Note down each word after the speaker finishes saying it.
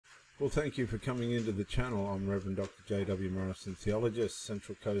Well, thank you for coming into the channel. I'm Reverend Dr. J.W. Morrison, Theologist,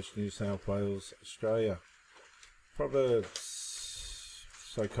 Central Coast, New South Wales, Australia. Proverbs,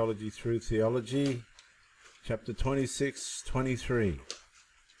 Psychology Through Theology, chapter 26-23.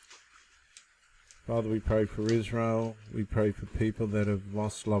 Father, we pray for Israel. We pray for people that have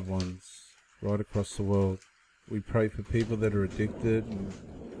lost loved ones right across the world. We pray for people that are addicted and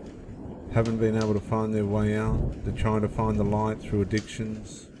haven't been able to find their way out. They're trying to find the light through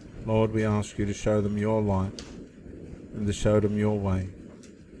addictions. Lord, we ask you to show them your light and to show them your way.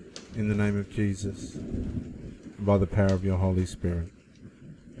 In the name of Jesus, and by the power of your Holy Spirit.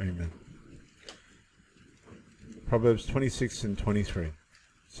 Amen. Proverbs 26 and 23.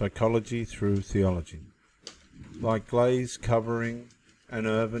 Psychology through theology. Like glaze covering an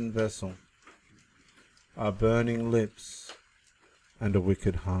earthen vessel are burning lips and a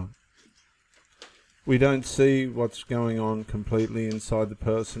wicked heart. We don't see what's going on completely inside the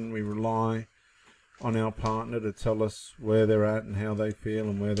person. We rely on our partner to tell us where they're at and how they feel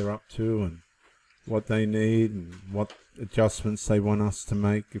and where they're up to and what they need and what adjustments they want us to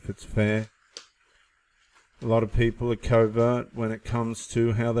make if it's fair. A lot of people are covert when it comes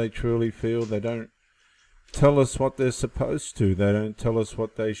to how they truly feel. They don't tell us what they're supposed to. They don't tell us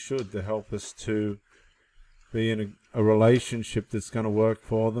what they should to help us to be in a relationship that's going to work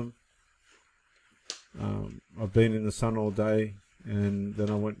for them. I've been in the sun all day, and then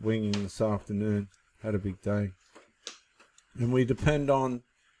I went winging this afternoon. Had a big day. And we depend on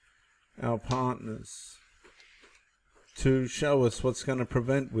our partners to show us what's going to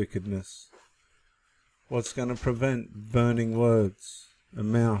prevent wickedness, what's going to prevent burning words, a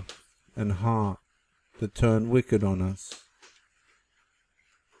mouth and heart that turn wicked on us.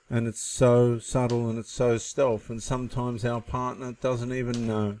 And it's so subtle and it's so stealth, and sometimes our partner doesn't even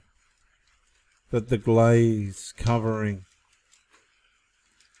know that the glaze covering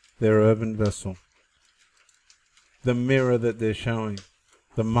their earthen vessel, the mirror that they're showing,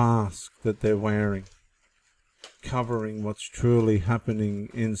 the mask that they're wearing, covering what's truly happening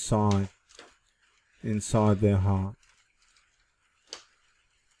inside their heart.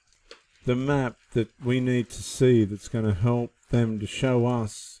 The map that we need to see that's going to help them to show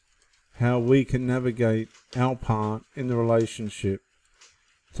us how we can navigate our part in the relationship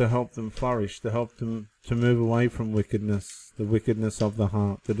to help them flourish, to help them to move away from wickedness, the wickedness of the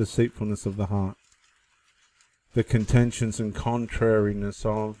heart, the deceitfulness of the heart, the contentions and contrariness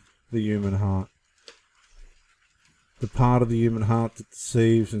of the human heart. The part of the human heart that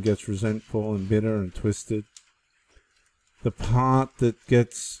deceives and gets resentful and bitter and twisted. The part that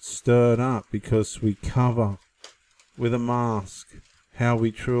gets stirred up because we cover with a mask how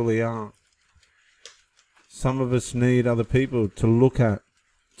we truly are. Some of us need other people to look at,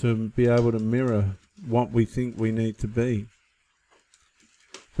 to be able to mirror what we think we need to be.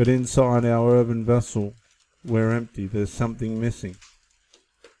 But inside our earthen vessel, we're empty. There's something missing.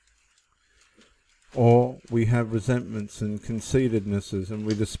 Or we have resentments and conceitednesses, and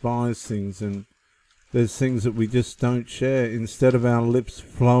we despise things, and there's things that we just don't share. Instead of our lips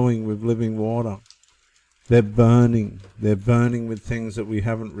flowing with living water, they're burning. They're burning with things that we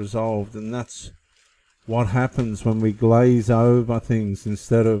haven't resolved, and that's what happens when we glaze over things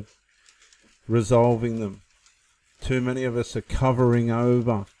instead of resolving them. Too many of us are covering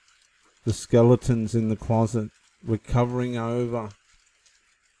over the skeletons in the closet. We're covering over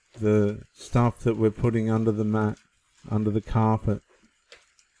the stuff that we're putting under the mat, under the carpet.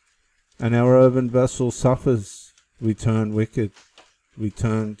 And our earthen vessel suffers. We turn wicked. We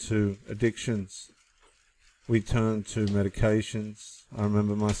turn to addictions. We turn to medications. I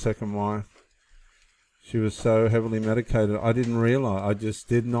remember my second wife. She was so heavily medicated. I didn't realize. I just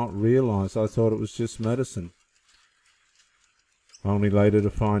did not realize. I thought it was just medicine. Only later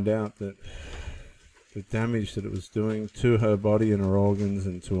to find out that the damage that it was doing to her body and her organs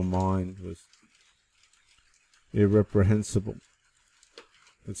and to her mind was irreprehensible.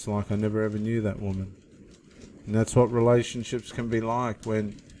 It's like I never ever knew that woman. And that's what relationships can be like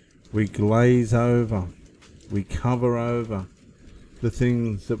when we glaze over, we cover over the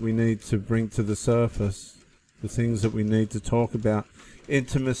things that we need to bring to the surface, the things that we need to talk about.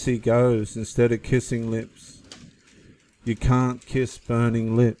 Intimacy goes instead of kissing lips. You can't kiss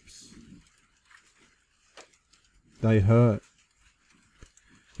burning lips. They hurt.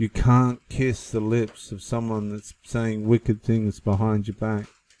 You can't kiss the lips of someone that's saying wicked things behind your back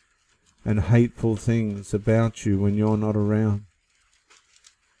and hateful things about you when you're not around.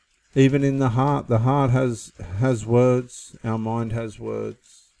 Even in the heart has words, our mind has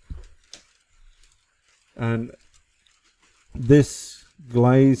words. And this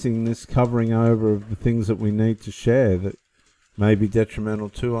glazing, this covering over of the things that we need to share that may be detrimental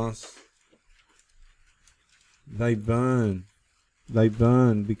to us. They burn. They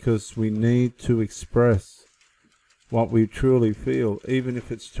burn because we need to express what we truly feel, even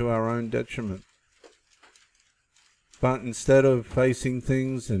if it's to our own detriment. But instead of facing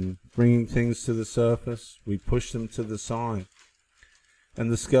things and bringing things to the surface, we push them to the side.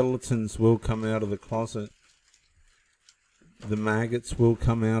 And the skeletons will come out of the closet. The maggots will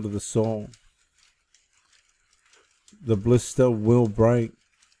come out of the soul. The blister will break.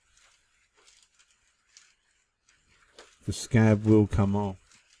 The scab will come off.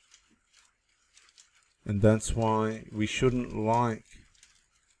 And that's why we shouldn't like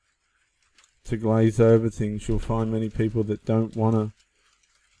to glaze over things. You'll find many people that don't want to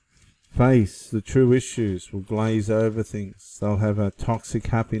face the true issues will glaze over things. They'll have a toxic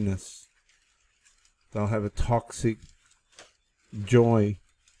happiness. They'll have a toxic joy.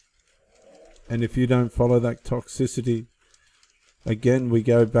 And if you don't follow that toxicity, again we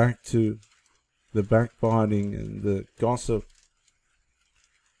go back to the backbiting and the gossip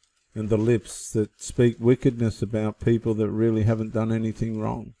and the lips that speak wickedness about people that really haven't done anything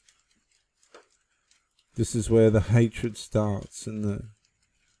wrong. This is where the hatred starts and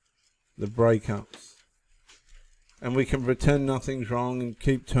the breakups. And we can pretend nothing's wrong and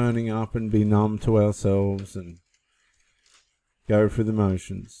keep turning up and be numb to ourselves and go through the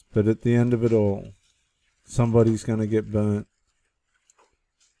motions. But at the end of it all, somebody's going to get burnt.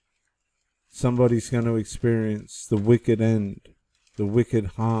 Somebody's going to experience the wicked end, the wicked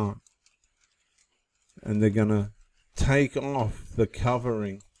heart. And they're going to take off the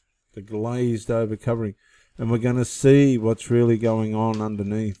covering, the glazed over covering. And we're going to see what's really going on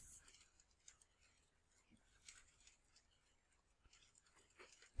underneath.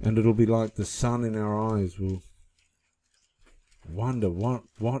 And it'll be like the sun in our eyes. We'll wonder,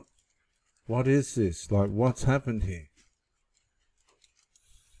 what is this? Like, what's happened here?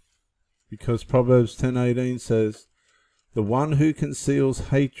 Because Proverbs 10:18 says, the one who conceals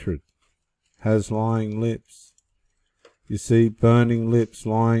hatred has lying lips. You see, burning lips,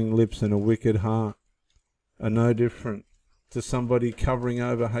 lying lips, and a wicked heart are no different to somebody covering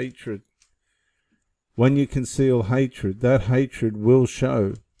over hatred. When you conceal hatred, that hatred will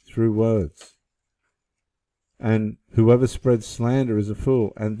show through words. And whoever spreads slander is a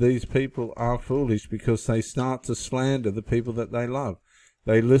fool. And these people are foolish because they start to slander the people that they love.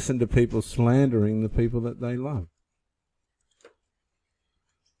 They listen to people slandering the people that they love.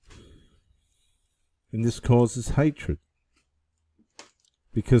 And this causes hatred.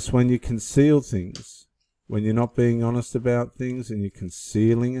 Because when you conceal things, when you're not being honest about things and you're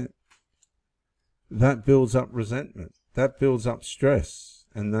concealing it, that builds up resentment. That builds up stress.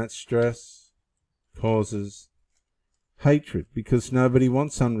 And that stress causes hatred because nobody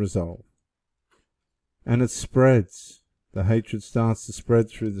wants unresolved. And it spreads. The hatred starts to spread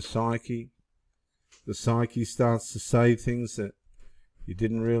through the psyche. The psyche starts to say things that you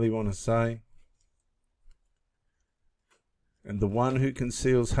didn't really want to say. And the one who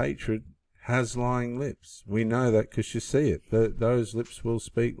conceals hatred has lying lips. We know that because you see it. Those lips will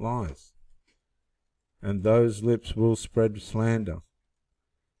speak lies. And those lips will spread slander.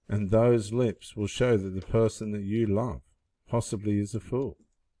 And those lips will show that the person that you love possibly is a fool.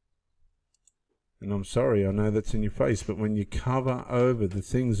 And I'm sorry, I know that's in your face, but when you cover over the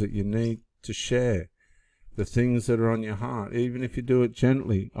things that you need to share, the things that are on your heart, even if you do it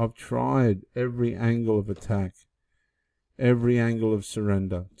gently, I've tried every angle of attack, every angle of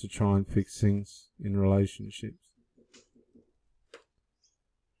surrender to try and fix things in relationships.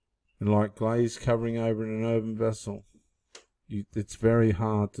 And like glaze covering over in an earthen vessel, it's very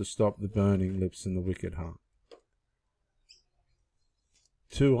hard to stop the burning lips and the wicked heart.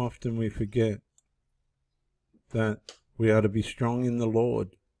 Too often we forget that we are to be strong in the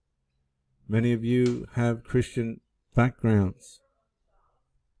Lord. Many of you have Christian backgrounds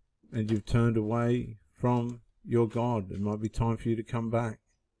and you've turned away from your God. It might be time for you to come back.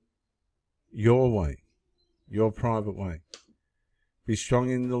 Your way, your private way. Be strong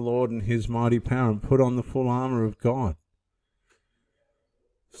in the Lord and His mighty power and put on the full armor of God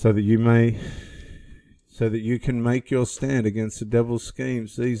so that you can make your stand against the devil's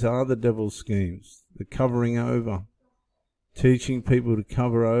schemes. These are the devil's schemes. The covering over. Teaching people to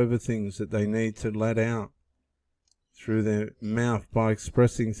cover over things that they need to let out through their mouth by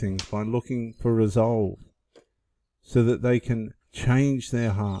expressing things, by looking for resolve, so that they can change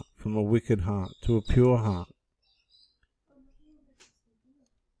their heart from a wicked heart to a pure heart.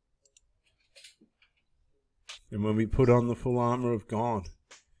 And when we put on the full armor of God,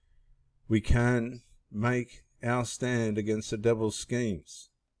 we can make our stand against the devil's schemes.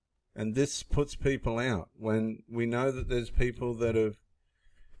 And this puts people out. When we know that there's people that have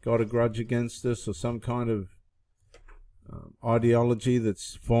got a grudge against us, or some kind of ideology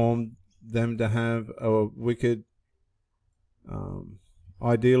that's formed them to have a wicked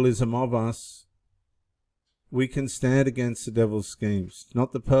idealism of us, we can stand against the devil's schemes.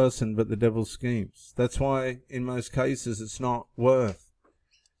 Not the person, but the devil's schemes. That's why in most cases it's not worth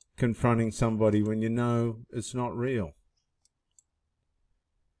confronting somebody when you know it's not real.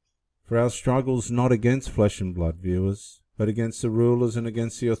 For our struggle's not against flesh and blood, viewers, but against the rulers and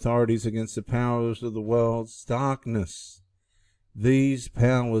against the authorities, against the powers of the world's darkness. These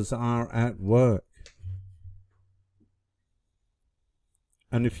powers are at work.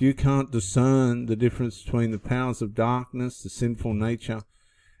 And if you can't discern the difference between the powers of darkness, the sinful nature,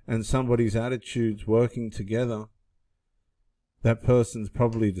 and somebody's attitudes working together, that person's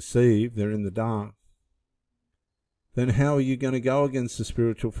probably deceived, they're in the dark. Then how are you going to go against the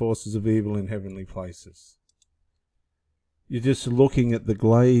spiritual forces of evil in heavenly places? You're just looking at the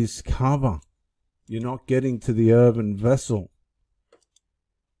glazed cover. You're not getting to the earthen vessel.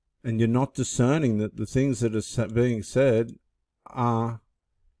 And you're not discerning that the things that are being said are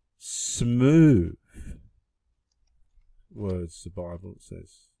smooth words, the Bible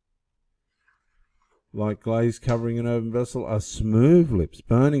says. Like glaze covering an earthen vessel are smooth lips,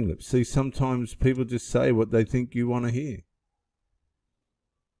 burning lips. See, sometimes people just say what they think you want to hear.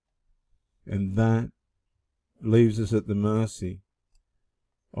 And that leaves us at the mercy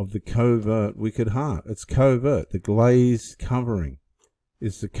of the covert wicked heart. It's covert. The glaze covering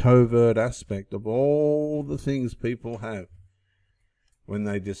is the covert aspect of all the things people have when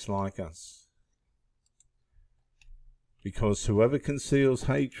they dislike us. Because whoever conceals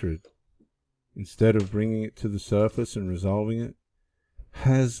hatred, instead of bringing it to the surface and resolving it,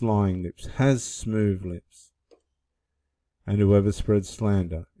 has lying lips, has smooth lips. And whoever spreads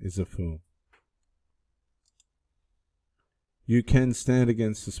slander is a fool. You can stand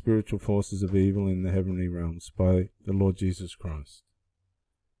against the spiritual forces of evil in the heavenly realms by the Lord Jesus Christ,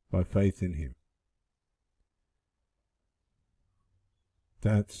 by faith in him.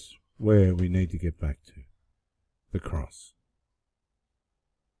 That's where we need to get back to, the cross.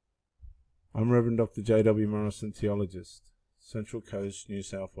 I'm Reverend Dr. J.W. Morrison, theologist, Central Coast, New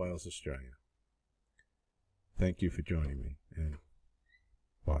South Wales, Australia. Thank you for joining me, and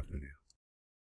bye for now.